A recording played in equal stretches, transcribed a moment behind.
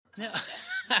No,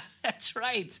 that's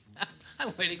right.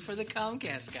 I'm waiting for the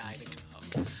Comcast guy to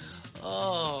come.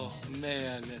 Oh,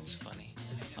 man, that's funny.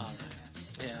 All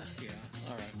right. Yeah.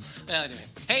 All right. Well, anyway.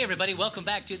 Hey, everybody. Welcome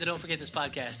back to the Don't Forget This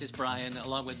podcast. It's Brian,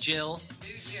 along with Jill.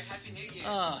 New Year. Happy New Year.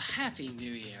 Oh, Happy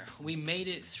New Year. We made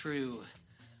it through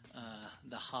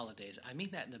the holidays. I mean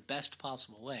that in the best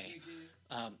possible way. You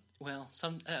do? Well,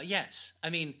 yes. I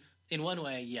mean, in one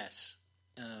way, yes.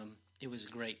 It was a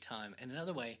great time. And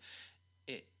another way,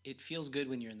 it feels good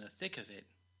when you're in the thick of it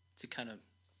to kind of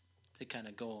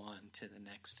go on to the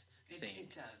next thing. It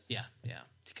does. Yeah.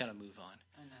 To kind of move on.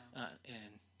 I know.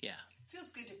 And yeah. Feels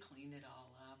good to clean it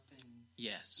all up and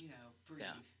Yes. Breathe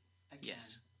again.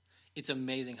 Yes. It's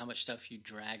amazing how much stuff you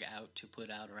drag out to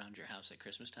put out around your house at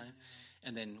Christmas time.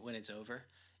 And then when it's over,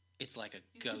 it's like a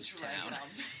ghost town.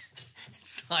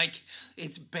 It's like,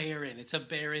 it's barren. It's a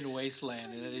barren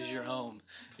wasteland, and it is your home.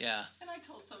 Yeah. And I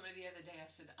told somebody the other day, I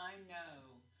said, I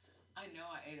know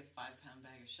I ate a 5-pound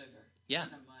bag of sugar in a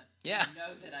month. Yeah. I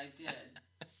know that I did.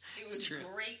 It was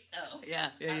great, though. Yeah.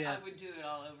 I would do it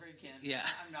all over again. Yeah.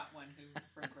 I'm not one who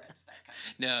regrets that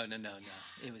kind of thing. No.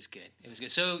 It was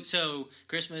good. So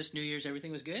Christmas, New Year's,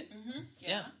 everything was good? Mm-hmm.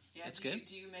 Yeah. That's good.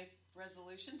 Do you make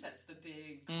resolutions? That's the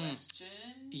big question.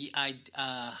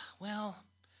 Well,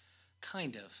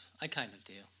 kind of. I kind of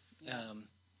do. Yeah.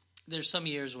 There's some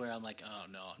years where I'm like, oh,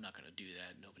 no, I'm not going to do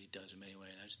that. Nobody does them anyway.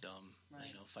 That's dumb.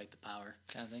 Right. Fight the power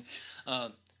kind of thing.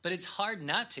 But it's hard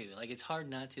not to. Like, it's hard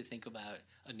not to think about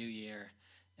a new year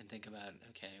and think about,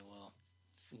 okay, well,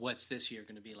 what's this year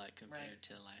going to be like compared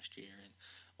to last year and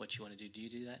what you want to do. Do you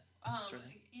do that? Sort of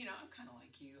thing? I'm kind of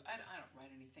like you. I don't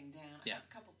write anything down. Yeah. I have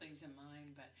a couple things in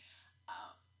mind, but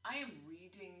I am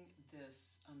reading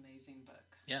this amazing book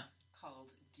called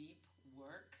Deep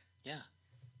Work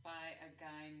by a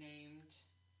guy named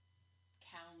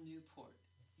Cal Newport.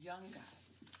 Young guy.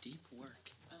 Deep Work.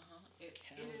 It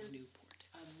is Newport.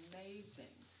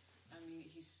 Amazing. I mean,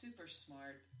 he's super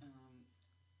smart.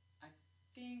 I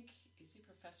think, is he a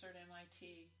professor at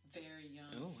MIT? Very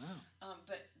young. Oh, wow.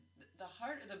 But the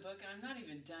heart of the book, and I'm not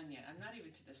even done yet. I'm not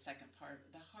even to the second part.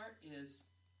 The heart is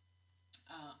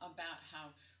about how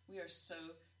we are so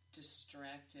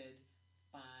distracted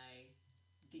by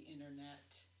the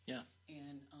internet. Yeah.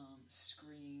 And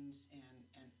screens and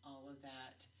all of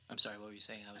that. I'm sorry, what were you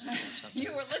saying? I was looking at something.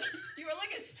 You were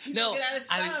looking. He's No, looking at his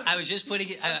phone. I was just putting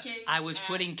it. I was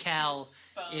putting Cal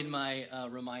phone. in my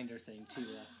reminder thing to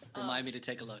remind me to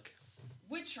take a look.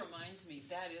 Which reminds me,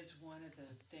 that is one of the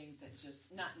things that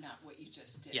just not what you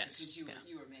just did. Yes. Because you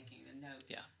were making a note.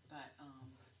 Yeah. But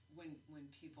when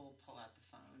people pull out the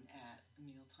phone at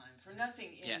mealtime for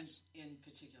nothing in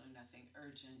particular, nothing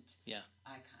urgent. Yeah.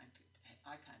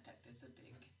 Eye contact is a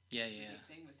big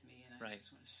thing with me, and I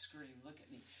just want to scream, look at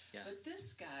me. Yeah. But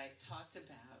this guy talked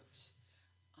about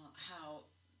how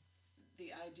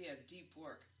the idea of deep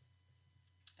work,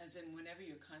 as in whenever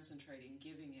you're concentrating,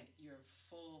 giving it your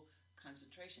full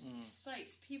concentration, he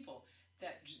cites people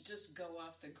that just go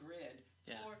off the grid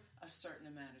for a certain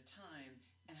amount of time,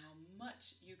 and how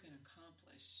much you can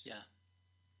accomplish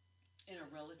in a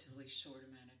relatively short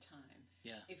amount of time.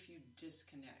 Yeah. If you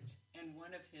disconnect. And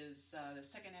one of his, the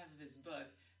second half of his book,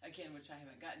 again, which I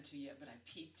haven't gotten to yet, but I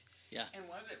peeked. Yeah. And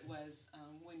one of it was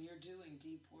when you're doing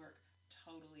deep work,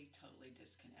 totally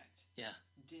disconnect. Yeah.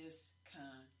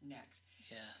 Disconnect.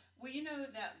 Yeah. Well, you know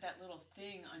that little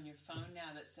thing on your phone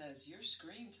now that says your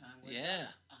screen time was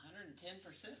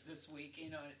 110% this week,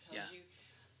 and it tells you.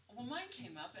 Well, mine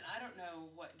came up, and I don't know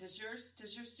what does yours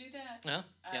do that? Yeah.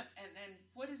 And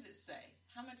what does it say?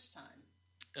 How much time?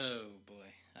 Oh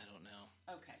boy, I don't know.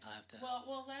 Okay. I'll have to.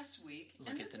 Well, last week.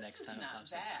 Look at the next time it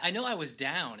pops bad. up. I know I was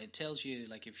down. It tells you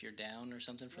like if you're down or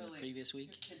something from the previous week.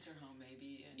 Your kids are home,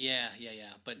 maybe. And yeah.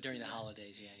 But during the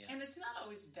holidays, yeah. And it's not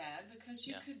always bad because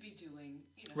you could be doing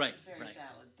some very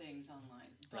valid things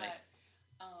online. But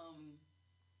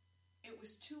it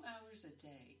was 2 hours a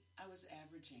day. I was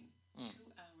averaging 2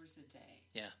 hours a day.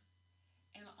 Yeah.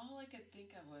 And all I could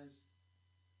think of was,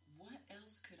 what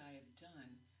else could I have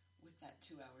done with that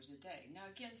 2 hours a day? Now,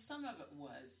 again, some of it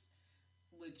was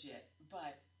legit,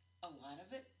 but a lot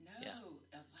of it, no. Yeah.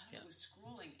 A lot of it was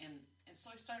scrolling, and so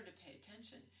I started to pay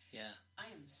attention. Yeah. I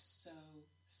am so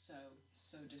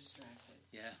distracted.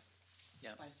 Yeah.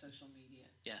 By social media.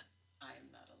 Yeah. I am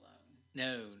not alone.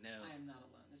 No. I am not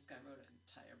alone. This guy wrote an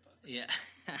entire book. Yeah.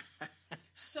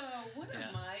 So one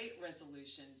of my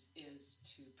resolutions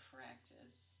is to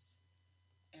practice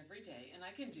every day, and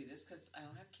I can do this because I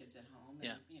don't have kids at home,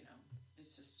 and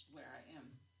it's just where I am.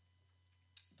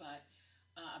 But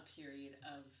a period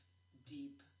of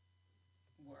deep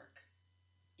work,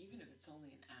 even if it's only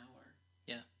an hour.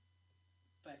 Yeah.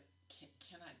 But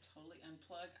can I totally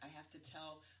unplug? I have to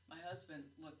tell my husband,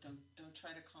 look, don't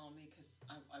try to call me because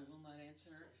I will not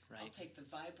answer. Right. I'll take the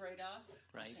vibrate off.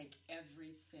 Right. I'll take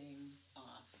everything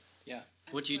off. Yeah.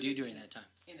 What do you do during that time?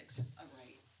 In excess. Oh,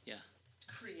 right. Yeah.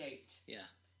 Create. Yeah.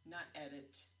 Not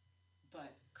edit,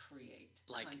 but create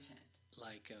content.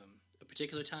 Like a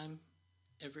particular time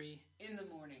in the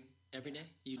morning. Every day?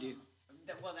 You do?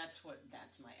 Well, that's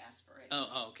my aspiration.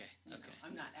 Oh, okay. You know, okay.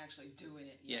 I'm not actually doing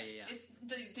it yet. Yeah. It's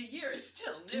the year is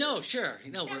still new. No, sure.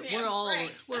 No,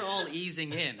 we're all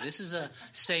easing in. This is a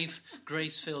safe,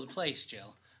 grace-filled place,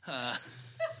 Jill. Take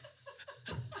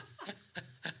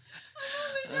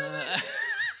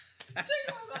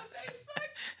them on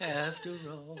Facebook. After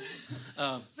all.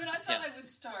 But I thought I would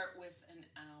start with an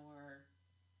hour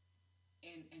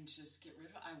and just get rid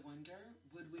of it. I wonder,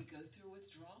 would we go through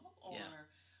withdrawal? Or,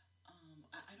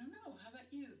 I don't know. How about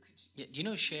you? Could you? Yeah, do you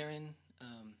know Sharon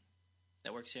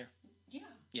that works here? Yeah.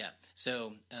 Yeah.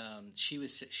 So she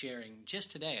was sharing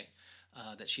just today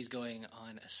that she's going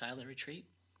on a silent retreat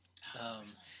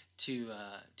to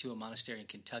a monastery in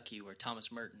Kentucky where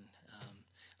Thomas Merton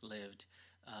lived.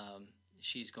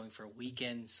 She's going for a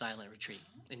weekend silent retreat,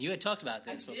 and you had talked about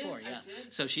this before. Yeah. I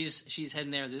did. So she's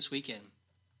heading there this weekend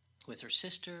with her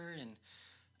sister and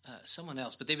someone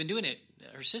else, but they've been doing it.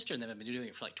 Her sister and them have been doing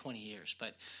it for like 20 years.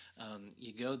 But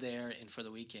you go there and for the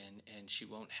weekend, and she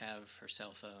won't have her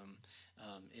cell phone.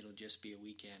 It'll just be a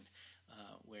weekend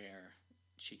where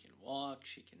she can walk,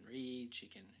 she can read, she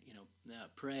can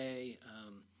pray.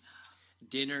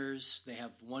 Dinners, they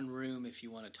have one room if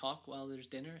you want to talk while there's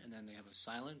dinner, and then they have a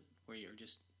silent where you're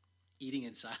just eating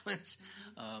in silence.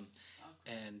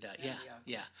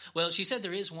 Yeah. Well, she said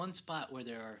there is one spot where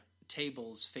there are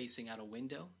tables facing out a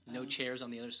window, no chairs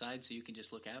on the other side, so you can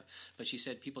just look out. But she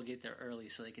said people get there early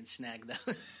so they can snag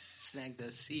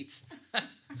those seats.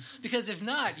 Because if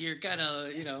not, you're kind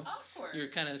of you're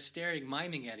kind of staring,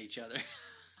 miming at each other. I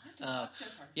have to talk to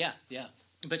her. Yeah.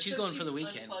 But she's going for the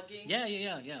weekend. Unplugging? Yeah,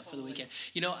 Totally. for the weekend.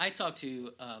 I talked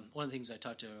to one of the things I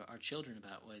talked to our children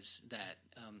about was that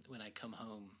when I come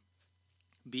home,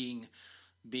 being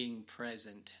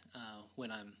present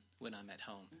when I'm at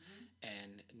home,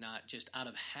 and not just out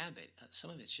of habit.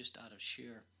 Some of it's just out of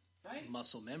sheer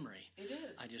muscle memory. It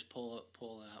is. I just pull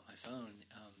out my phone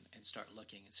and start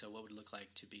looking. And so, what would it look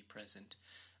like to be present?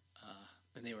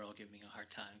 And they were all giving me a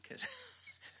hard time because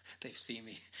they've seen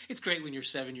me. It's great when your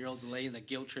 7-year-old's laying the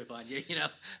guilt trip on you,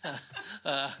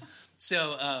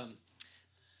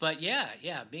 But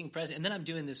being present. And then I'm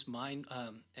doing this mind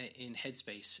in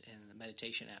Headspace, in the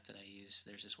meditation app that I use.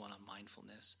 There's this one on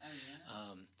mindfulness. Oh,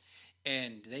 yeah.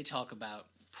 And they talk about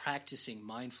practicing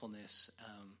mindfulness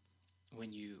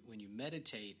when you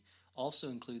meditate. Also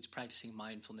includes practicing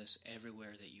mindfulness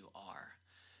everywhere that you are.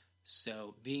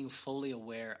 So being fully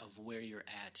aware of where you're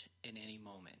at in any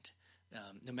moment.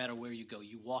 No matter where you go,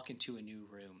 you walk into a new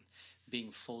room,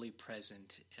 being fully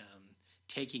present,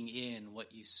 taking in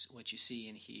what you see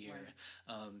and hear,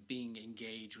 being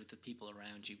engaged with the people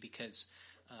around you. Because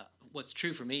what's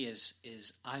true for me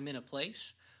is I'm in a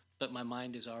place, but my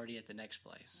mind is already at the next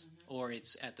place, or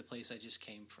it's at the place I just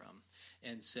came from.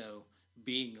 And so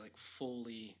being like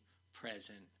fully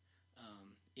present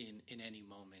in any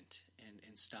moment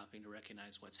and stopping to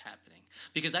recognize what's happening.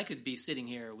 Because I could be sitting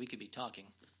here, we could be talking,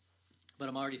 but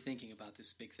I'm already thinking about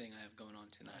this big thing I have going on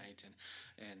tonight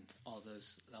and all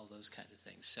those kinds of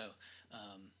things. So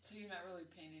you're not really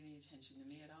paying any attention to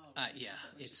me at all? Yeah,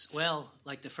 it's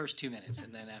like the first 2 minutes,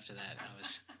 and then after that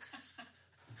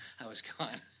I was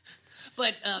gone.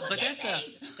 But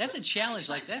that's a challenge.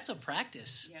 Like that's a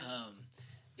practice.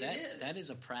 Yeah. That is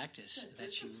a practice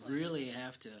that you really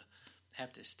have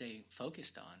to stay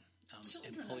focused on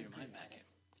and pull your mind back in.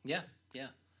 Yeah.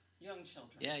 Young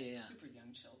children. Yeah. Super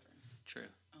young children. True.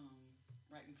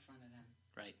 Right in front of them.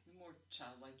 Right. The more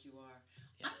childlike you are.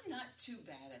 Yeah. I'm not too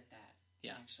bad at that,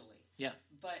 actually. Yeah.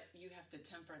 But you have to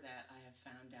temper that, I have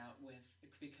found out,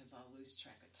 because I'll lose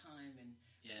track of time and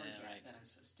forget that I'm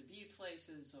supposed to be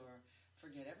places or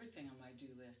forget everything on my do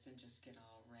list and just get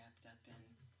all wrapped up in,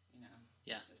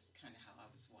 it's just kind of how I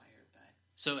was wired. But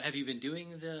so have you been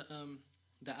doing the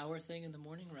hour thing in the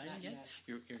morning, right? Not yet.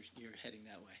 You're heading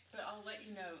that way. But I'll let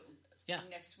you know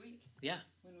next week. Yeah.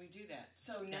 When we do that.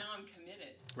 So now I'm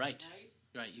committed. Right.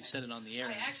 You said it on the air.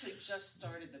 I actually just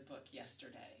started the book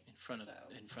yesterday. In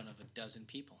front of a dozen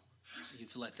people.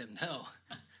 You've let them know.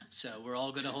 So we're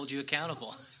all going to hold you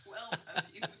accountable. 12 of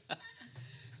you.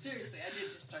 Seriously, I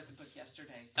did just start the book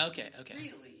yesterday. So Okay.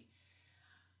 Really,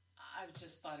 I've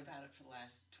just thought about it for the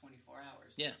last 24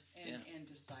 hours. And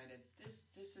decided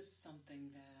this is something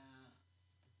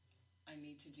that I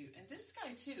need to do. And this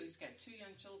guy too, he's got 2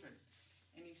 young children.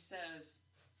 and he says,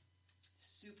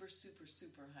 super, super,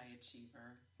 super high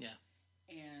achiever. Yeah.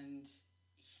 And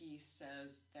he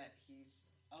says that he's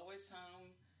always home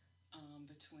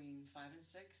between 5 and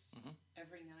 6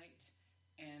 every night,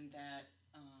 and that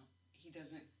he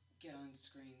doesn't get on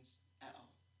screens at all.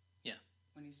 Yeah.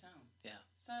 When he's home. Yeah.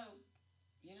 So,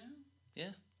 you know.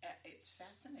 Yeah. It's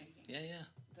fascinating. Yeah, yeah.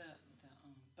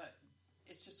 But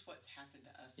it's just what's happened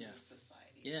to us as a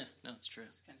society. Yeah, no, it's true.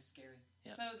 It's kind of scary.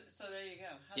 Yeah. So there you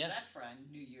go. How's Yeah. that for a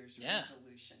New Year's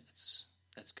resolution?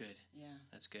 That's good. Yeah.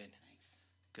 That's good. Thanks.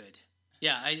 Good.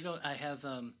 Yeah, I have,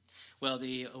 well,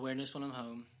 the awareness when I'm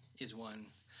home is one.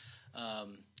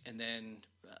 And then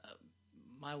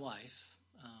my wife,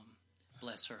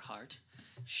 bless her heart,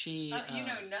 she... you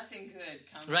know, nothing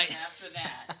good comes right. after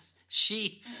that.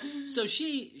 She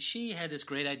had this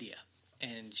great idea.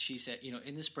 And she said, you know,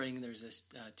 in the spring there's this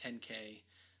 10K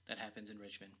that happens in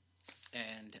Richmond.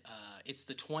 And it's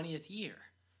the 20th year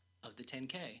of the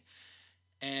 10K.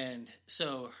 And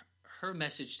so her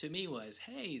message to me was,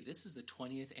 hey, this is the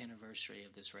 20th anniversary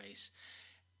of this race.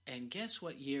 And guess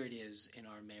what year it is in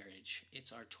our marriage?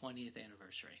 It's our 20th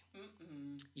anniversary.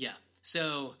 Mm-mm. Yeah.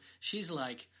 So she's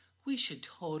like, we should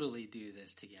totally do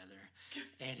this together.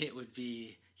 And it would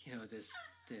be, you know, this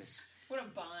what a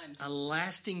bond. a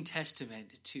lasting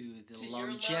testament to the your love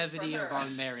longevity for of her. our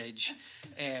marriage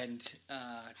and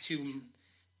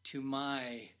to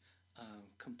my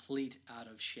complete out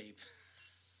of shape.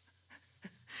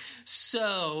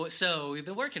 So we've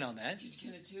been working on that.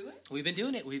 You gonna do it? We've been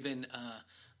doing it. We've been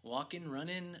walking,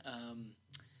 running.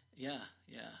 Yeah.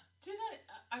 Did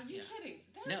I? Are you kidding?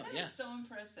 That is so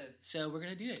impressive. So we're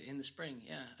gonna do it in the spring.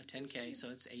 Yeah, a 10K. So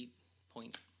it's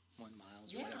 8.1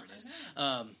 miles or whatever it is.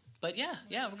 But yeah,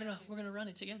 we're gonna run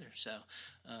it together. So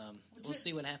we'll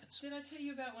see what happens. Did I tell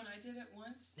you about when I did it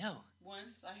once? No.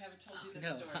 Once I haven't told you the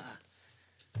No. story.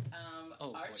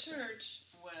 Our boy, sorry. church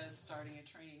was starting a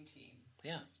training team.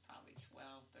 Yeah. This is probably 12,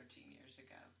 13 years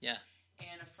ago. Yeah.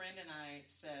 And a friend and I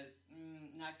said,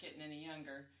 not getting any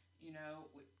younger, you know,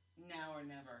 now or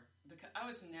never. Because I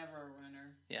was never a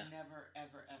runner. Yeah. Never,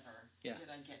 ever, ever did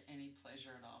I get any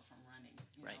pleasure at all from running.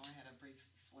 You know, I had a brief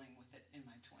fling with it in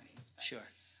my 20s. Sure.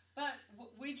 But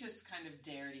we just kind of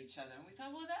dared each other. And we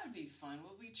thought, well, that would be fun.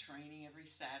 We'll be training every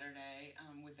Saturday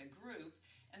with a group.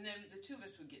 And then the two of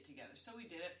us would get together. So we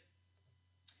did it.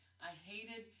 I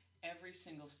hated every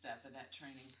single step of that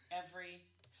training. Every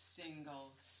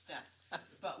single step.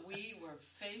 But we were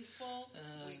faithful.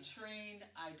 We trained.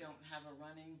 I don't have a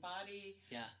running body.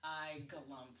 Yeah. I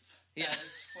galumph. Yeah. That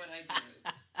is what I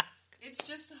do. It's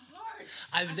just hard.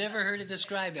 I've never heard it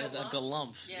described as a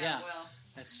galumph. Yeah, well.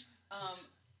 That's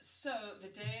So the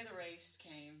day of the race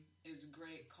came. It was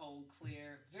great, cold,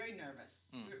 clear. Very nervous.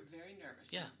 We were very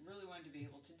nervous. Yeah. Really wanted to be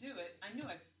able to do it. I knew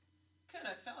I could.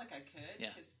 I felt like I could. Yeah.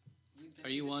 We'd been Are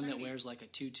you through the one that training. wears like a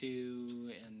tutu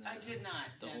and I did not.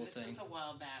 the then. whole This thing? was a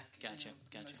while back. Gotcha.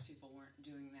 Most people weren't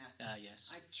doing that.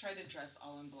 Yes. I tried to dress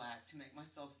all in black to make my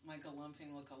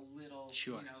galumphing look a little,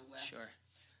 Sure. less Sure.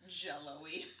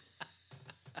 jello-y.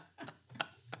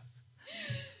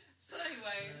 So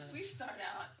anyway, we start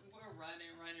out, we're running.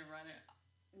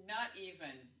 Not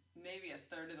even, maybe a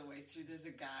third of the way through, there's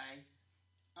a guy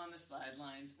on the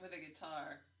sidelines with a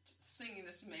guitar singing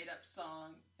this made-up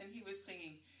song, and he was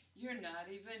singing, "You're not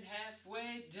even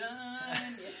halfway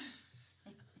done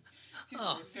yet." People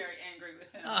were very angry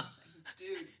with him. I was like,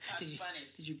 dude, not funny.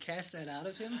 Did you cast that out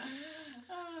of him?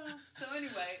 So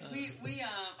anyway,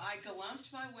 I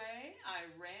galumphed my way. I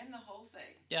ran the whole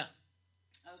thing. Yeah.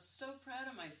 I was so proud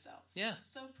of myself. Yeah.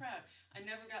 So proud. I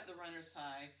never got the runner's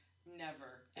high.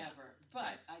 Never, ever.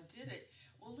 But I did it.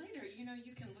 Well, later, you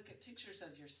can look at pictures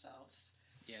of yourself.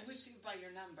 Yes. With you by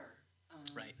your number.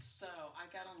 Right. So I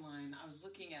got online. I was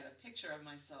looking at a picture of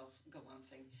myself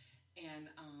galumphing. And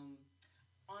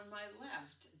on my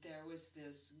left, there was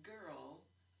this girl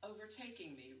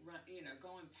overtaking me,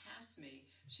 going past me.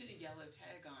 She had a yellow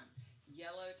tag on.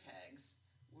 Yellow tags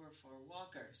were for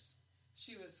walkers.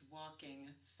 She was walking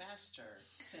faster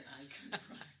than I could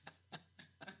run.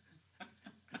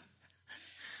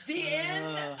 The end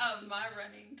of my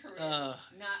running career.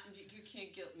 You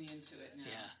can't guilt me into it now.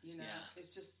 Yeah.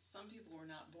 It's just some people were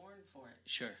not born for it.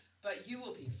 Sure. But you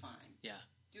will be fine. Yeah.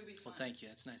 You'll be fine. Well, thank you.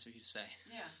 That's nice of you to say.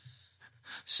 Yeah.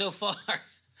 So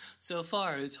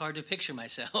far, it's hard to picture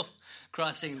myself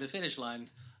crossing the finish line,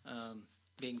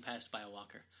 being passed by a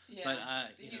walker. Yeah. But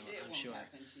it I'm won't sure.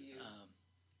 happen to you.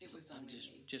 It was I'm only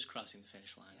me. just crossing the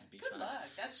finish line. Yeah. I'd be Good fine. luck.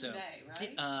 That's May,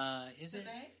 right? Is it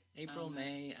May? April, No.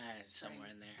 May? Spring. Somewhere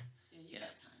in there. Yeah, you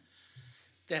got time.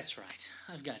 That's right.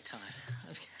 I've got time.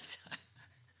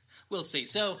 We'll see.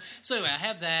 So anyway, I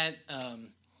have that,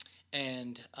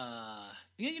 And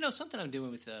something I'm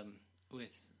doing with the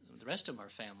rest of our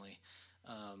family,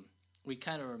 we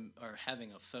kind of are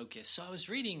having a focus. So I was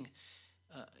reading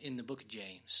in the book of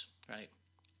James, right?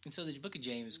 And so the book of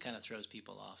James kind of throws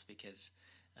people off because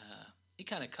it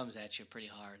kind of comes at you pretty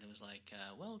hard. It was like,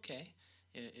 well, okay,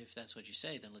 if that's what you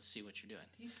say, then let's see what you're doing.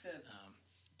 He's the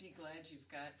be glad you've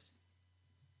got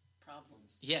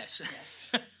problems. Yes.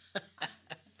 Yes.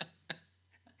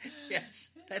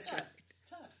 Yes, that's right. It's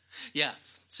tough. Yeah.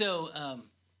 So I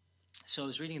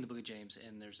was reading in the book of James,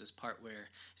 and there's this part where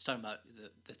he's talking about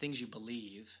the things you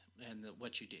believe and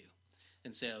what you do.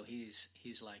 And so he's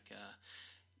like,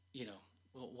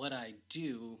 what I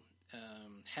do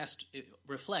it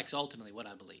reflects ultimately what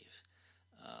I believe.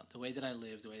 The way that I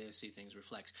live, the way that I see things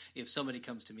reflects. If somebody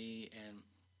comes to me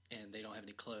and they don't have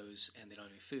any clothes and they don't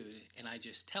have any food, and I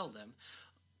just tell them,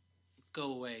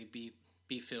 go away,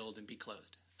 be filled, and be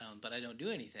clothed. But I don't do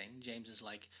anything. James is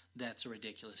like, that's a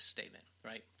ridiculous statement,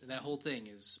 right? That whole thing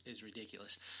is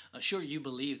ridiculous. Sure, you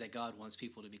believe that God wants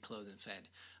people to be clothed and fed,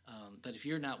 but if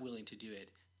you're not willing to do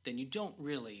it, then you don't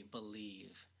really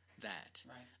believe that.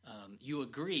 Right. You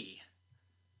agree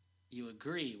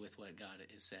with what God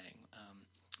is saying.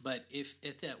 But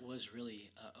if that was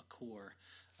really a core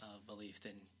belief,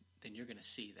 then you're going to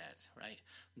see that, right?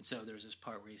 And so there's this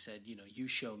part where he said, you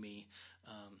show me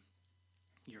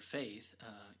your faith,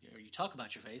 or you talk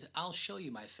about your faith, I'll show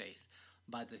you my faith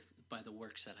by the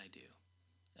works that I do.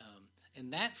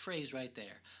 And that phrase right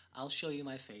there, I'll show you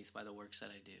my faith by the works that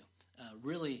I do,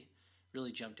 really,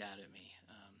 really jumped out at me.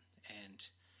 And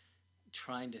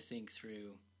trying to think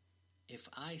through, if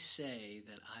I say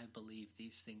that I believe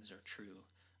these things are true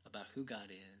about who God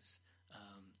is,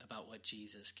 about what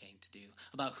Jesus came to do,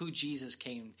 about who Jesus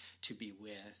came to be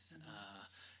with,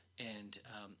 and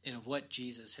of what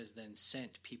Jesus has then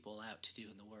sent people out to do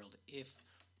in the world.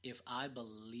 If I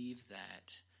believe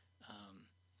that,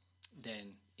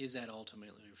 then is that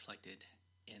ultimately reflected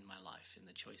in my life, in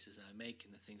the choices that I make,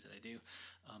 in the things that I do?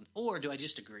 Or do I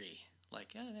just agree?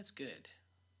 Like, that's good.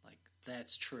 Like,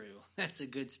 that's true. That's a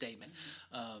good statement.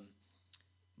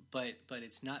 But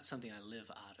it's not something I live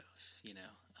out of,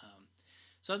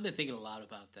 So I've been thinking a lot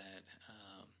about that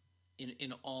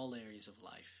in all areas of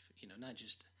life, not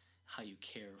just how you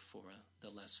care for the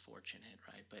less fortunate,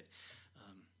 right? But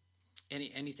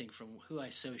anything from who I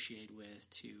associate with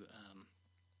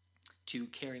to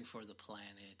caring for the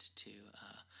planet, to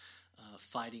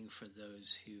fighting for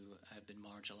those who have been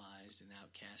marginalized and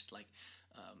outcast. Like,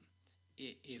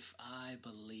 if I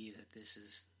believe that this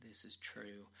is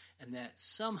true, and that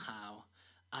somehow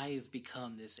I have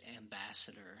become this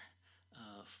ambassador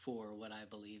for what I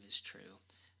believe is true,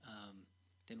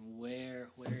 then where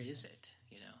is it?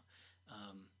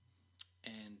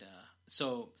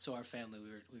 So our family, we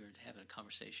were having a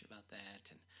conversation about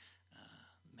that, and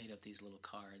made up these little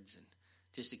cards, and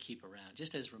just to keep around,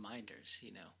 just as reminders,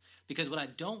 because what I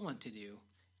don't want to do,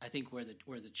 I think where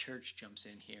the church jumps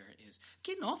in here is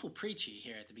getting awful preachy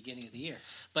here at the beginning of the year.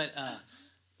 But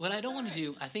what I don't want to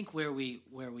do, I think where we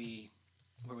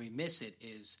miss it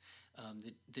is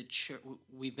the church.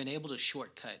 We've been able to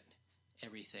shortcut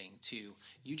everything to,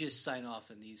 you just sign off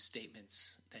on these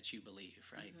statements that you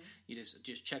believe, right? Mm-hmm. You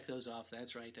just check those off.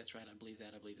 That's right. I believe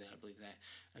that.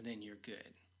 And then you're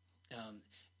good.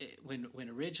 When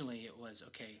originally it was,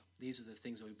 okay, these are the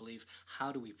things that we believe.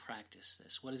 How do we practice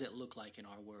this? What does it look like in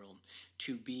our world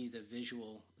to be the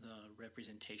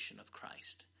representation of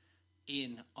Christ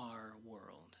in our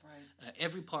world? Right.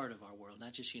 Every part of our world,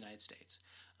 not just the United States.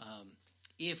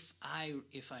 If I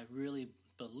really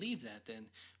believe that, then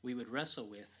we would wrestle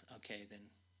with, okay,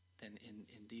 then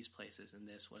in these places, in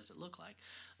this, what does it look like?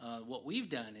 What we've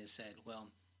done is said, well,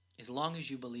 as long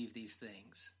as you believe these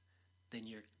things, then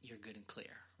you're good and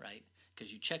clear, right?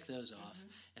 Because you check those off,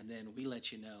 and then we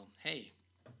let you know, hey,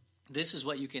 this is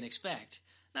what you can expect,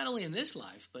 not only in this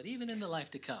life, but even in the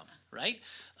life to come, right?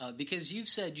 Because you've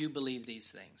said you believe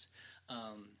these things.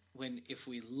 If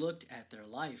we looked at their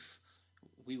life,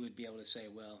 we would be able to say,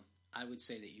 well, I would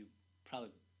say that you probably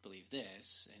believe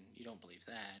this, and you don't believe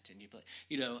that, and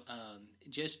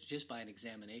just by an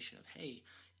examination of, hey,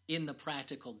 in the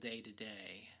practical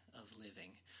day-to-day of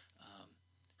living,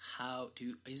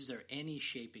 is there any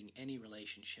shaping, any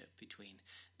relationship between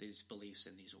these beliefs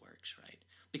and these works, right?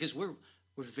 Because we're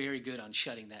very good on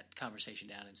shutting that conversation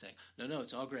down and saying, no,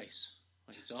 it's all grace.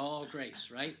 Like, it's all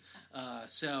grace, right?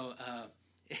 So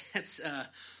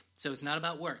it's not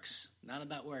about works,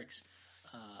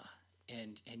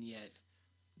 and yet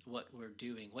what we're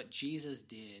doing, what Jesus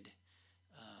did,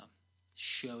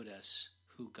 showed us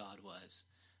who God was,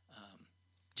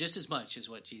 just as much as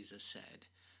what Jesus said.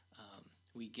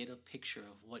 we get a picture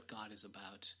of what God is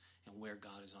about and where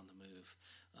God is on the move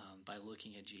by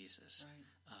looking at Jesus.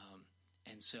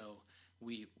 Right. And so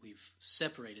we've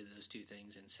separated those two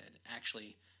things and said,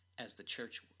 actually, as the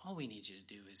church, all we need you to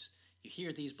do is you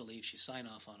hear these beliefs, you sign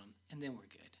off on them, and then we're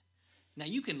good. Now,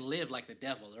 you can live like the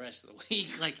devil the rest of the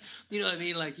week. Like, you know what I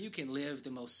mean? Like, you can live the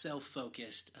most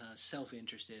self-focused,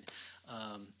 self-interested,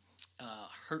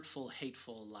 hurtful,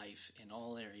 hateful life in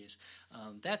all areas.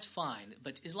 That's fine.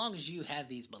 But as long as you have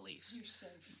these beliefs,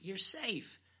 you're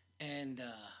safe. And,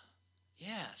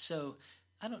 so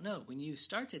I don't know. When you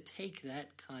start to take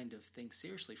that kind of thing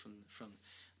seriously from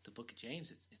the book of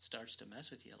James, it starts to mess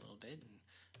with you a little bit. And,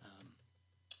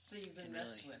 so you've been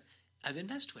messed with. I've been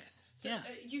messed with. So, yeah.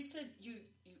 You said you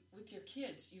with your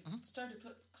kids, you started to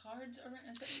put cards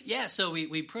around. Yeah, so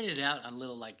we printed it out on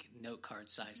little like note card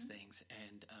size things,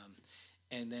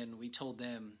 and then we told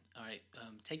them, all right,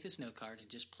 take this note card and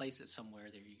just place it somewhere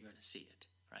that you're going to see it,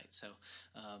 right? So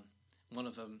one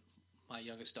of them, my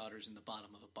youngest daughter's in the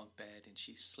bottom of a bunk bed, and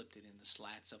she slipped it in the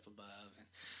slats up above, and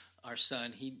our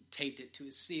son, he taped it to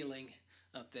his ceiling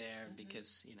up there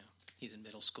because, he's in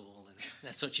middle school, and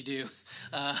that's what you do.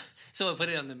 So I put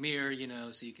it on the mirror,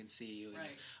 so you can see.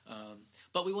 Right.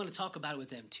 But we want to talk about it with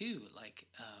them, too. Like,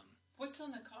 what's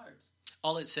on the cards?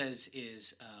 All it says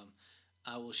is,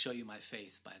 I will show you my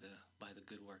faith by the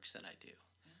good works that I do.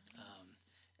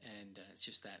 And it's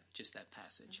just that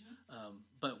passage.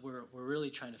 But we're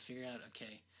really trying to figure out,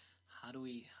 okay, how do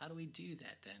we do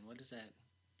that then? What does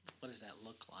that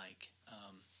look like?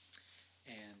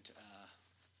 And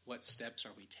what steps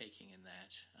are we taking in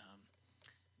that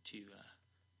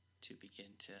to begin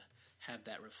to have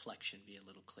that reflection be a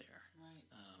little clearer? Right.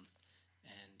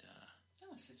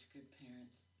 Y'all are such good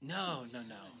parents. No.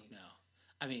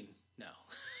 I mean, no.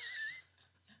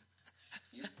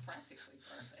 You're practically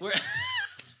perfect.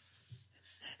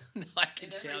 No, I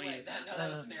can tell you. That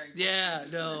was Mary. Yeah,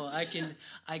 no, I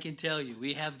can tell you.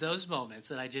 We have those moments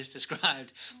that I just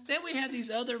described. Then we have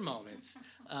these other moments.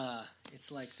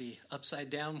 It's like the upside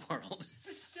down world.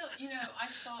 But still, I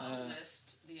saw a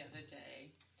list the other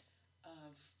day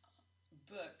of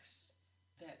books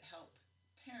that help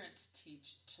parents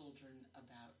teach children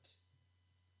about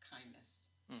kindness,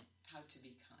 how to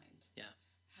be kind,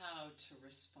 how to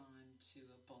respond to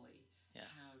a bully,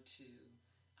 how to,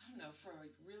 I don't know, for a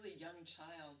really young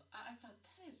child, I thought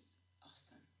that is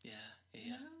awesome.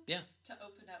 Yeah. To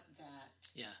open up that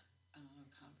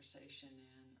conversation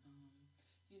and,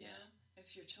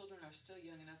 if your children are still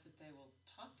young enough that they will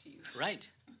talk to you. Right.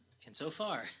 And so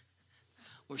far,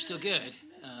 we're still good.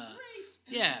 That's great.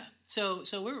 Yeah. So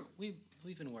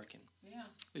we've been working. Yeah.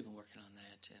 We've been working on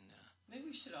that, and maybe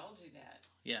we should all do that.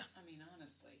 Yeah. I mean,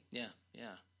 honestly. Yeah.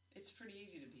 It's pretty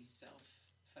easy to be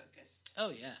self-focused. Oh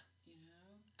yeah.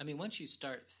 I mean, once you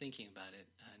start thinking about it,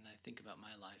 and I think about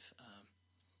my life,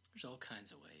 there's all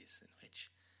kinds of ways in which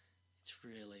it's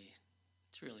really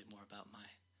more about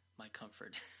my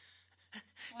comfort.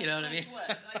 You know what I mean?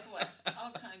 Like what?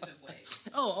 All kinds of ways.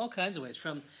 Oh, all kinds of ways.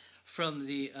 From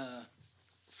the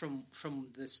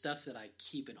stuff that I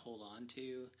keep and hold on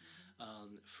to,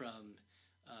 from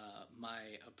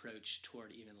my approach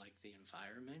toward even like the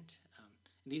environment.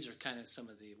 These are kind of some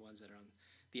of the ones that are on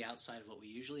the outside of what we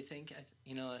usually think. I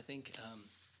think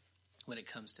when it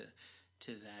comes to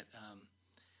that,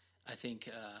 I think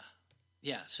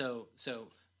So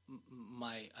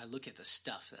I look at the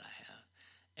stuff that I have,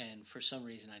 and for some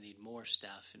reason I need more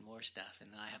stuff, and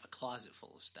then I have a closet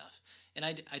full of stuff, and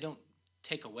I don't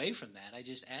take away from that. I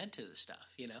just add to the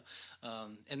stuff,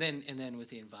 and then with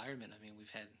the environment. I mean,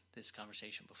 we've had this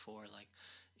conversation before. Like,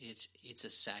 it's a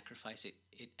sacrifice.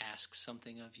 It asks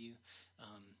something of you.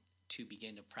 To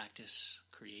begin to practice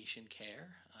creation care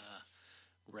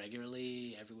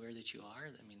regularly everywhere that you are.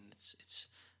 I mean, it's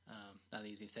not an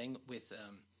easy thing with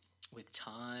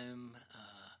time,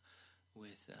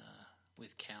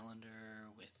 with calendar,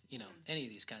 with any of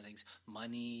these kind of things.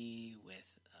 Money,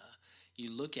 with you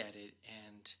look at it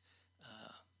and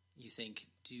you think,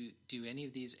 do any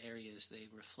of these areas, they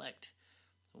reflect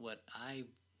what I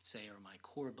say are my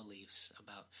core beliefs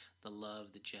about the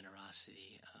love, the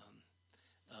generosity,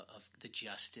 of the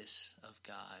justice of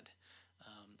God.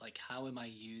 Like, how am I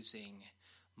using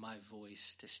my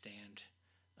voice to stand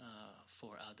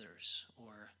for others,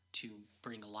 or to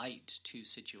bring light to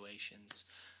situations?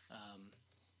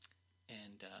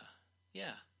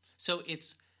 So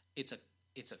it's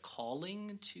a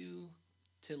calling to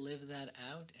live that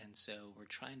out, and so we're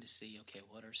trying to see, okay,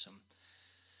 what are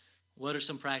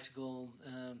some practical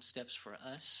steps for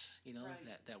us,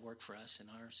 right, that work for us in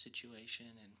our situation,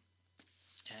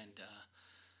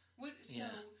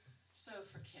 So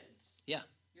for kids,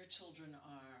 Your children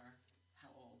are how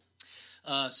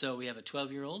old? So we have a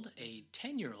 12-year-old, a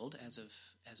 10-year-old as of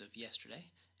yesterday,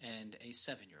 and a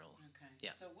 7-year-old. Okay.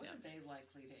 Yeah. So what yeah. are they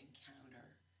likely to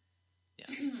encounter?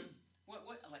 Yeah. what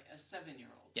like a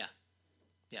 7-year-old? Yeah.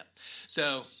 Yeah.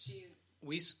 So She.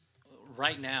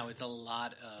 right now it's a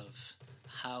lot of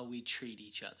how we treat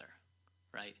each other,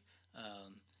 right?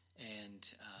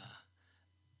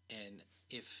 And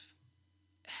if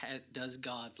does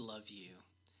God love you?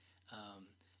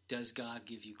 Does God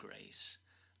give you grace?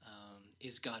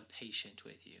 Is God patient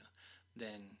with you?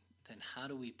 Then how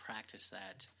do we practice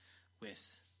that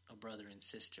with a brother and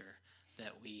sister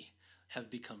that we have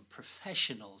become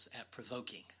professionals at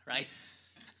provoking, right?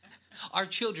 Our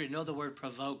children know the word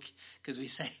provoke because we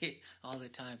say it all the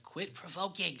time. Quit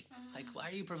provoking. Like, why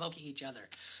are you provoking each other?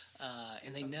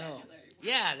 And they know.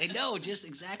 Yeah, they know just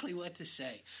exactly what to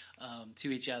say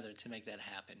to each other to make that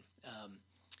happen.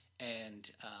 And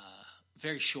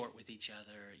very short with each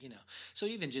other, you know. So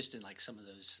even just in like some of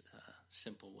those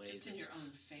simple ways. Just in your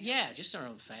own family. Yeah, just in our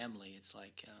own family. It's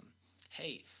like,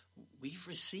 hey, we've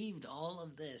received all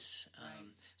of this. Right.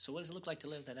 So what does it look like to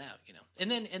live that out, you know?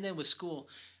 And then with school,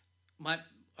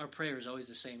 our prayer is always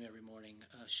the same every morning.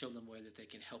 Show them where that they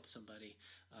can help somebody,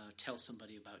 tell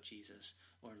somebody about Jesus,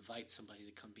 or invite somebody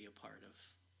to come be a part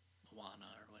of Awana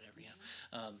or whatever, you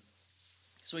know.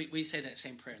 So we say that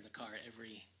same prayer in the car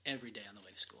every day on the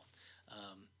way to school.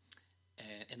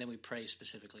 And then we pray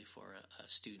specifically for a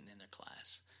student in their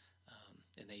class.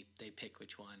 And they pick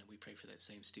which one, and we pray for that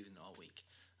same student all week.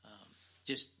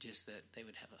 Just that they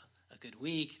would have a good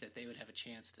week, that they would have a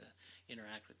chance to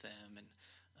interact with them and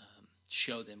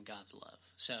show them God's love.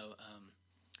 So,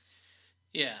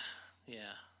 yeah,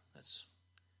 that's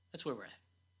where we're at.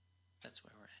 That's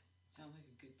where we're at. Sounds like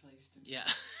a good place to be. Yeah.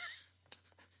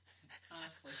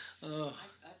 Honestly, Oh.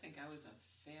 I think I was a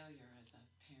failure as a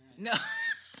parent. No.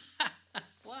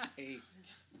 Why?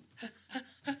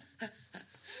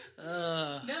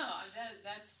 No,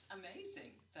 that's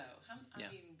amazing, though. I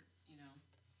mean, you know,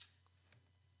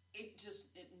 it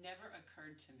never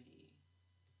occurred to me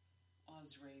while I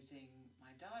was raising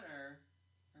my daughter,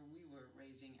 or we were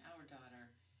raising our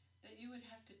daughter, that you would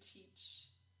have to teach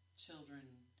children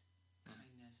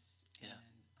kindness Yeah. and,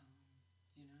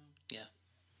 you know. Yeah.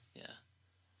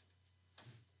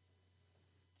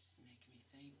 Just make me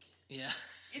think. Yeah.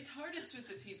 It's hardest with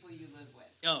the people you live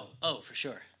with. Oh, for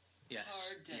sure.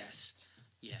 Yes. Hardest.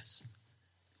 Yes.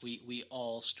 We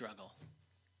all struggle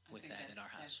with I think that in our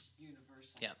house. That's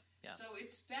universal. Yeah. So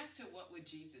it's back to what would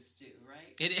Jesus do,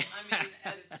 right? It is. I mean,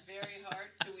 at its very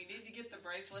heart, do we need to get the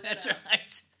bracelets That's out?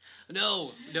 right.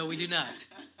 No, we do not.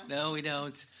 No, we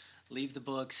don't. Leave the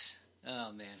books.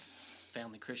 Oh man,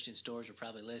 Family Christian stores are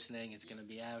probably listening. It's going to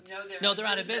be out. No, they're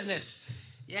out of business.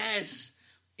 Yes,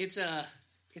 it's a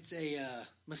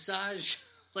massage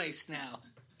place now.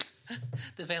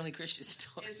 The Family Christian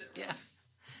store. Is it really?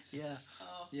 Yeah.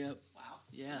 Oh. Yep. Wow.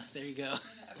 Yeah. There you go. What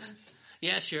happens?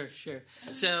 Yeah. Sure.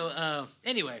 So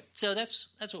anyway, so that's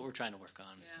what we're trying to work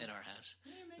on Yeah. at our house.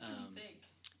 Yeah, you're making me think.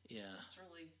 Yeah. That's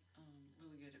really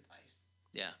good advice.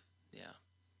 Yeah.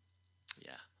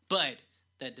 But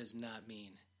that does not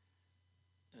mean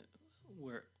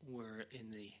we're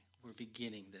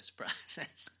beginning this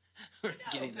process. We're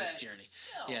beginning this journey.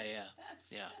 Still, Yeah.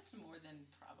 That's more than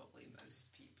probably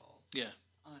most people. Yeah.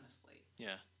 Honestly.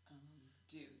 Yeah.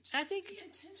 Do. Just I think be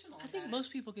intentional. I think about most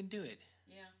it. people can do it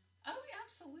Yeah. Oh,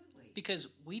 absolutely. because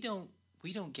we don't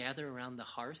gather around the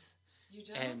hearth You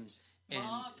don't. and Ma,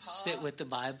 Pa. sit with the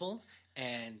Bible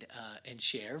and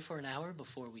share for an hour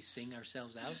before we sing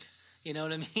ourselves out. You know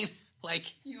what I mean?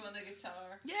 Like, You on the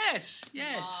guitar. yes. Ma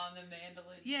on the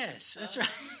mandolin. Yes, that's right.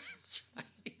 That's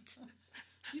right.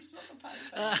 Do you smoke a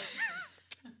pipe?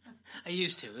 I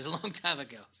used to. It was a long time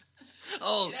ago.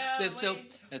 Oh, Yeah,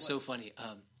 that's so funny.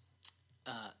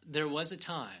 There was a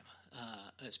time,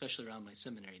 especially around my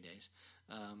seminary days,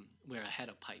 where I had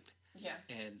a pipe. Yeah.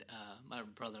 And my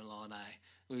brother-in-law and I,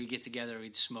 we would get together,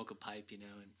 we'd smoke a pipe, you know,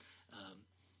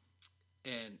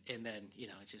 and then, you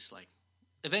know, it's just like,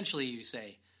 eventually you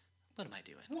say, what am I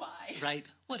doing? Why? Right?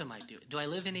 What am I doing? Do I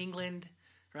live in England?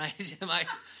 Right?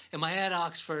 Am I at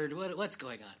Oxford? What's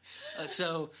going on?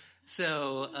 So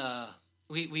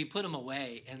we put them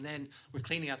away, and then we're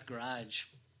cleaning out the garage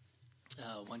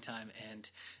one time, and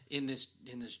in this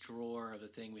drawer of a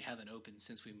thing we haven't opened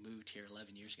since we moved here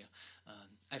 11 years ago,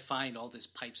 I find all this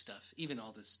pipe stuff, even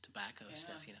all this tobacco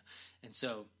stuff, you know. And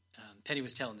so Penny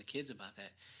was telling the kids about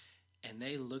that, and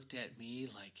they looked at me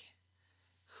like,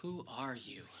 who are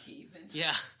you? Heathen.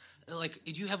 Yeah. Like,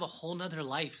 you have a whole nother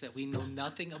life that we know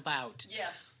nothing about.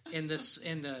 Yes. And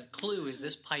the clue is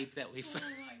this pipe that we Oh found.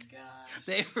 my gosh.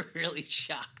 They were really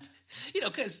shocked.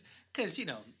 Because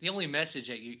the only message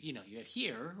that you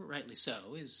hear, rightly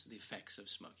so, is the effects of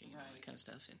smoking and all that Right. kind of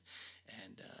stuff.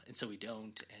 And so we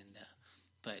don't.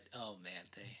 But, oh, man,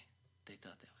 they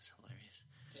thought that was hilarious.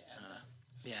 Dad.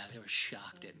 Yeah, they were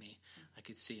shocked at me. I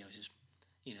could see I was just,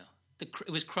 it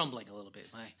was crumbling a little bit.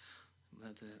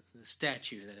 The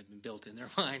statue that had been built in their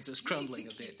minds was crumbling you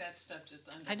need a to bit. keep that stuff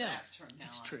just under I know. wraps from now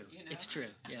It's on. true. You know? It's true.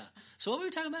 Yeah. So what were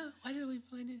we talking about? Why did we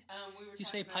were you talking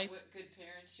say about pipe? what good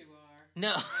parents you are.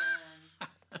 No.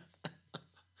 And,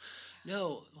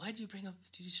 No. Why did you bring up?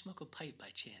 Did you smoke a pipe by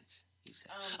chance? You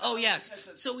said. well, Yes. because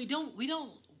of- So we don't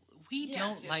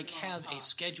Yes, like long have a talk.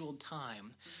 scheduled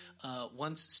time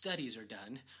once studies are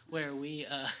done where we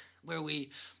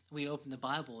open the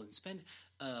Bible and spend.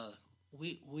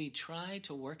 We try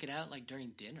to work it out like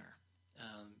during dinner,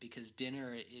 because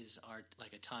dinner is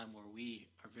a time where we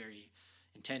are very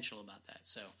intentional about that.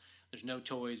 So there's no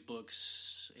toys,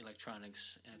 books,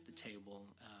 electronics at the table,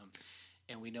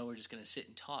 and we know we're just going to sit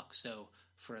and talk. So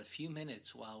for a few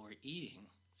minutes while we're eating,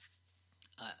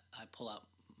 I pull out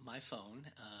my phone,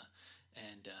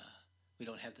 and we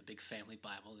don't have the big family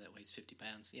Bible that weighs 50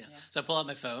 pounds, Yeah. So I pull out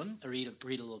my phone, I read a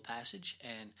little passage,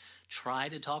 and try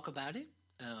to talk about it.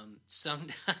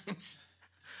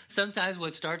 Sometimes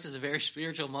what starts as a very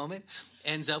spiritual moment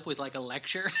ends up with like a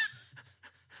lecture,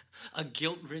 a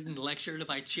guilt-ridden lecture to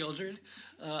my children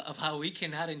of how we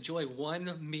cannot enjoy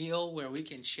one meal where we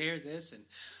can share this, and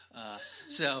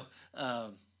so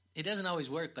it doesn't always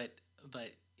work, but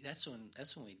that's when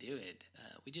we do it.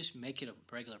 We just make it a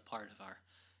regular part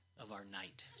of our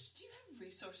night. do you have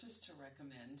resources to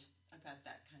recommend about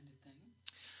that kind of thing?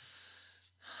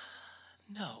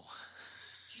 No.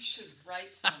 You should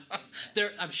write something.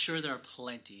 I'm sure there are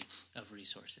plenty of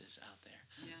resources out there.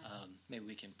 Yeah. Maybe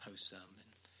we can post some.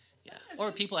 And, It's or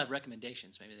just- people have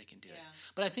recommendations. Maybe they can do it. Yeah.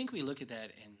 But I think we look at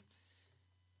that and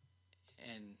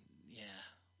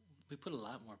we put a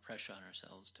lot more pressure on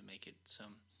ourselves to make it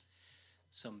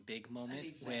some big moment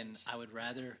event. when I would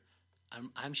rather.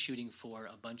 I'm shooting for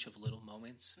a bunch of little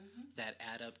moments that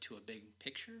add up to a big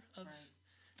picture of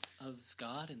Right. of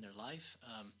God in their life.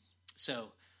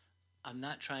 So I'm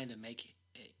not trying to make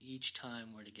each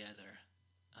time we're together.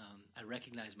 I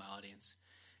recognize my audience,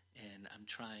 and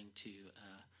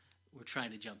we're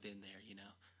trying to jump in there,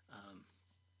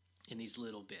 in these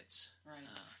little bits. Right.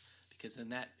 Because then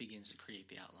that begins to create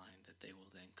the outline that they will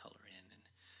then color in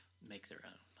and make their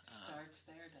own. Starts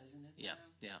there, doesn't it? Yeah,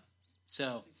 though? yeah.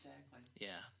 So, Exactly.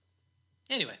 yeah.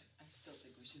 Anyway, I still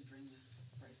think we should bring the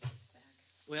bracelets back.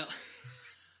 well,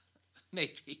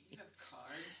 maybe. You have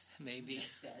cards. Maybe. You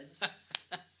have beds.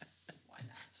 Why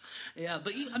not? Yeah,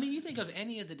 but you think of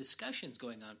any of the discussions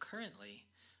going on currently,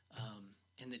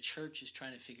 and the church is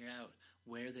trying to figure out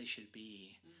where they should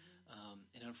be.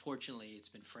 And unfortunately, it's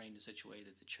been framed in such a way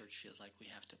that the church feels like we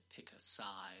have to pick a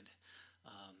side,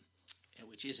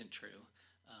 which isn't true.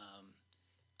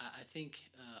 I think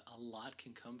a lot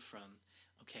can come from,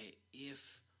 okay,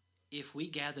 if we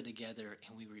gather together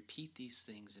and we repeat these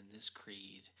things in this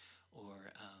creed,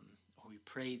 or we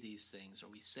pray these things, or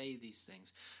we say these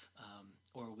things,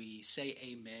 or we say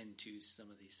amen to some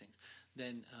of these things,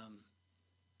 then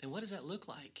what does that look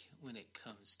like when it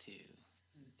comes to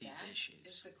these That issues?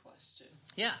 is the question.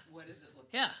 Yeah, What does it look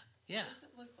like? yeah, What does it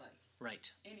look like?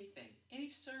 right. Anything. Any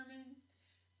sermon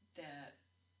that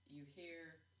you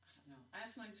hear, I don't know. I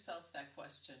ask myself that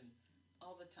question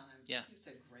all the time. Yeah. I think it's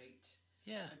a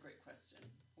great question.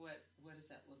 What does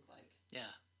that look like Yeah,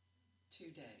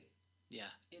 today yeah,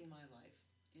 in my life,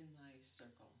 in my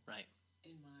circle, right.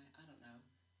 in my, I don't know,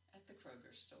 at the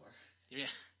Kroger store? Yeah,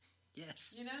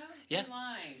 yes. You know? Yeah. In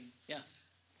line. Yeah.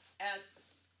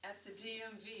 At the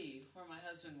DMV, where my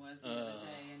husband was the other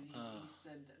day, and he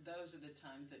said that those are the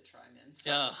times that try men.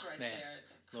 So it's right man. there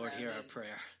at the Lord, hear our crowded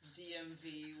prayer.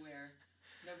 DMV, where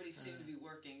nobody seemed to be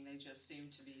working. They just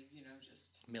seemed to be,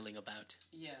 just, Milling about.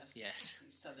 yes. Yes.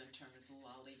 The southern term is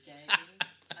lollygagging,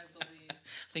 I believe.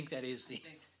 I think that is I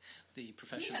think. the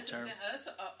professional term. That's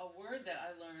a word that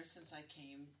I learned since I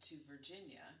came to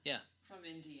Virginia. Yeah. From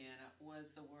Indiana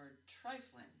was the word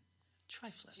trifling.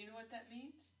 Trifling. Do you know what that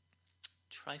means?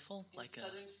 Trifle? In Like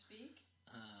Southern speak?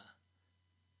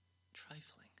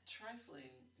 trifling.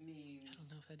 Trifling means I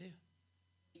don't know if I do.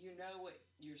 you know what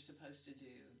you're supposed to do.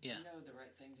 Yeah. You know the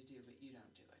right thing to do, but you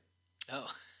don't do it.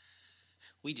 Oh,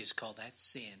 we just call that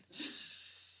sin.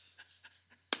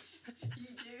 You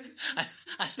do?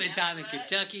 I spent time in Outright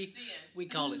Kentucky. sin. We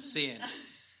call it sin.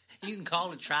 You can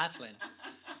call it trifling.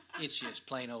 It's just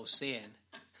plain old sin.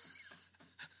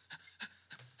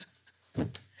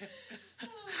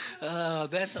 Oh,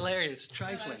 that's hilarious.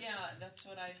 Trifling. Yeah, that's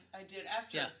what I did.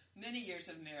 After many years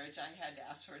of marriage, I had to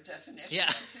ask for a definition. Yeah.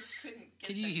 I just couldn't get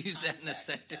Can you the use that in a context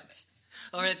of it. sentence?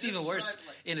 Or it's even worse.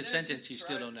 Trifling. In a They're sentence, just you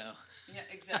still don't know. Yeah,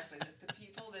 exactly. The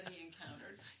people that he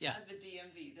encountered Yeah. at the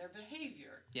DMV, their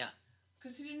behavior. Yeah.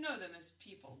 Because he didn't know them as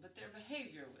people, but their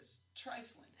behavior was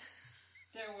trifling.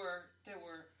 There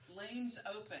were lanes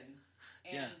open,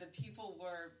 and the people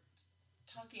were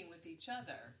talking with each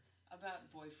other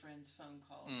about boyfriends, phone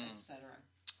calls, etc.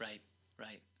 Right.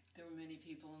 There were many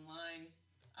people in line.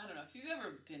 I don't know if you've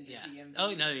ever been to DMV.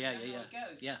 Oh, no, you yeah. know how it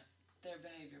goes. Yeah. Their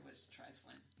behavior was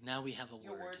trifling. Now we have a word.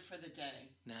 Your word for the day.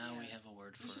 Now we have a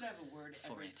word for it. We should have a word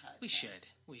every it. time.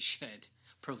 We should.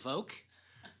 Provoke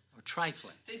or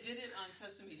trifling. They did it on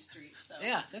Sesame Street. So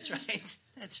Yeah, that's right.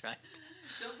 That's right.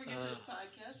 Don't forget this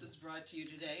podcast was brought to you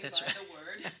today by That's right. the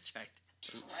word That's right.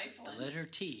 trifling. The letter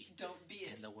T. Don't be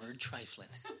it. And the word trifling.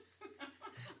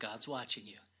 God's watching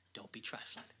you. Don't be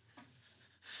trifling.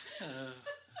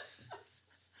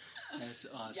 That's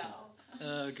awesome.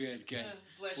 Oh, good.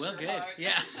 Bless Well, your good. heart.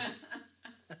 Yeah.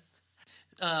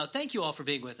 Thank you all for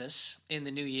being with us in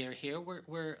the new year. Here,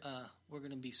 we're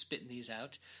going to be spitting these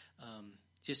out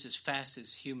just as fast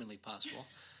as humanly possible.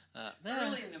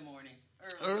 Early in the morning.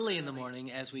 Early in the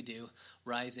morning, as we do,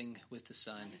 rising with the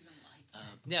sun. Not even like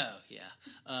that. No,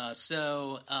 yeah.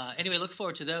 So anyway, look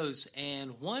forward to those.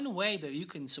 And one way that you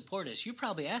can support us, you're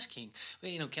probably asking,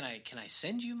 well, can I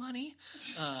send you money?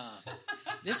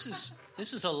 This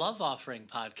is a love offering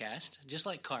podcast, just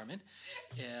like Carmen,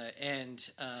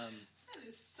 and. That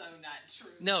is so not true.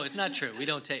 No, it's not true. We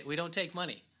don't take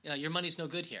money. Your money's no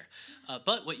good here.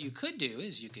 But what you could do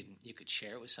is you could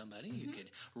share it with somebody. You could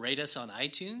rate us on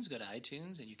iTunes. Go to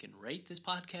iTunes and you can rate this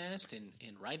podcast and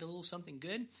write a little something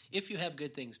good if you have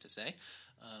good things to say.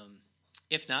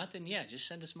 If not, then just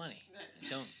send us money.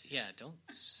 Don't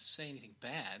say anything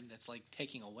bad. That's like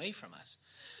taking away from us.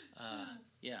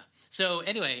 So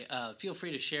anyway, feel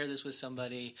free to share this with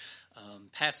somebody,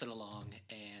 pass it along,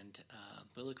 and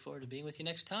we'll look forward to being with you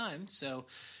next time. So,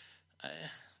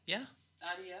 Adios.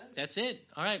 That's it.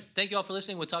 All right. Thank you all for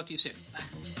listening. We'll talk to you soon. Bye.